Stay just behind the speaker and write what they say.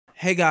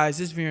Hey guys,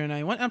 this is Veer and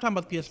I'm talking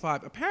about the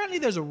PS5. Apparently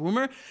there's a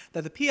rumor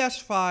that the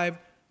PS5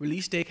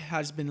 release date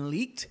has been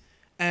leaked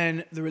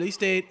and the release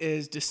date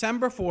is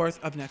December 4th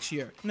of next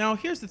year. Now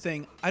here's the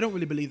thing, I don't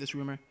really believe this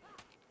rumor.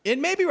 It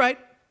may be right,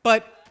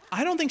 but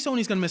I don't think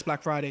Sony's gonna miss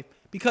Black Friday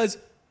because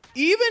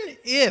even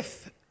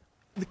if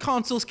the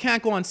consoles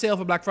can't go on sale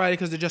for Black Friday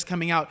because they're just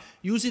coming out,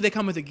 usually they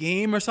come with a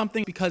game or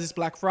something because it's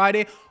Black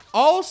Friday.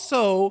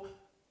 Also,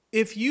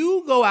 if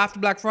you go after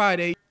Black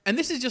Friday, and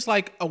this is just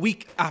like a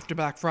week after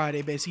Black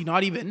Friday, basically,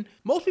 not even.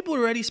 Most people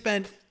already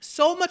spent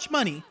so much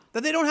money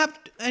that they don't have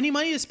any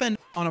money to spend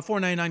on a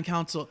 $499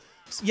 console.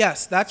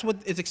 Yes, that's what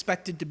it's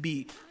expected to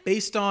be.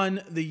 Based on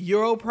the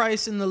euro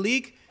price in the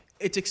leak,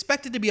 it's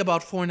expected to be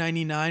about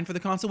 $499 for the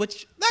console,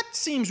 which that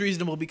seems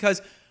reasonable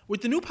because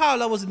with the new power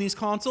levels in these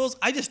consoles,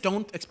 I just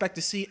don't expect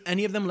to see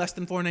any of them less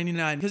than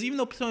 $499. Because even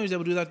though Sony was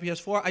able to do that with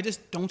PS4, I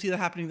just don't see that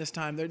happening this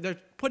time. They're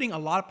putting a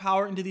lot of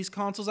power into these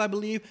consoles, I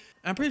believe.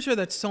 And I'm pretty sure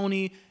that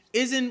Sony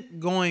isn't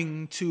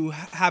going to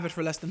have it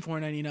for less than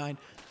 $499.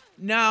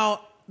 Now,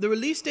 the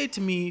release date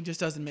to me just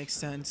doesn't make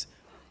sense.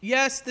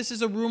 Yes, this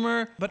is a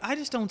rumor, but I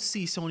just don't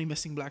see Sony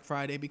missing Black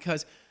Friday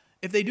because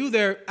if they do,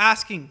 they're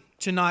asking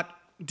to not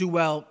do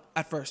well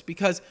at first.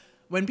 Because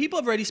when people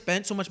have already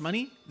spent so much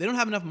money, they don't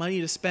have enough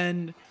money to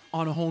spend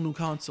on a whole new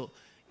console.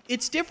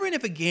 It's different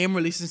if a game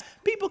releases.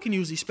 People can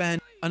usually spend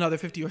another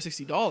 $50 or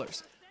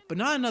 $60, but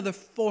not another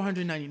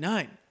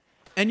 $499.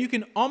 And you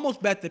can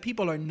almost bet that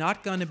people are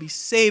not going to be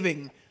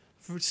saving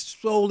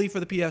solely for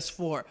the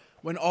PS4.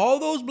 When all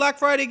those Black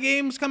Friday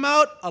games come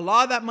out, a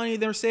lot of that money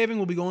they're saving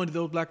will be going to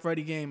those Black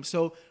Friday games.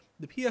 So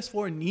the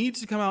PS4 needs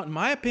to come out, in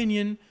my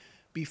opinion,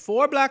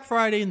 before Black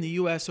Friday in the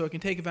US so it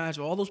can take advantage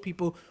of all those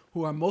people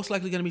who are most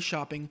likely going to be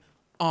shopping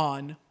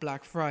on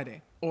Black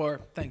Friday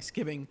or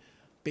Thanksgiving,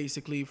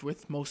 basically,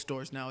 with most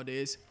stores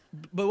nowadays.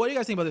 But what do you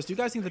guys think about this? Do you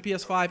guys think the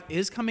PS5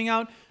 is coming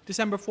out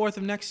December 4th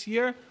of next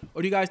year?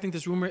 Or do you guys think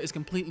this rumor is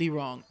completely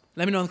wrong?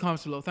 Let me know in the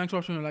comments below. Thanks for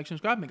watching, like,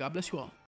 subscribe, and God bless you all.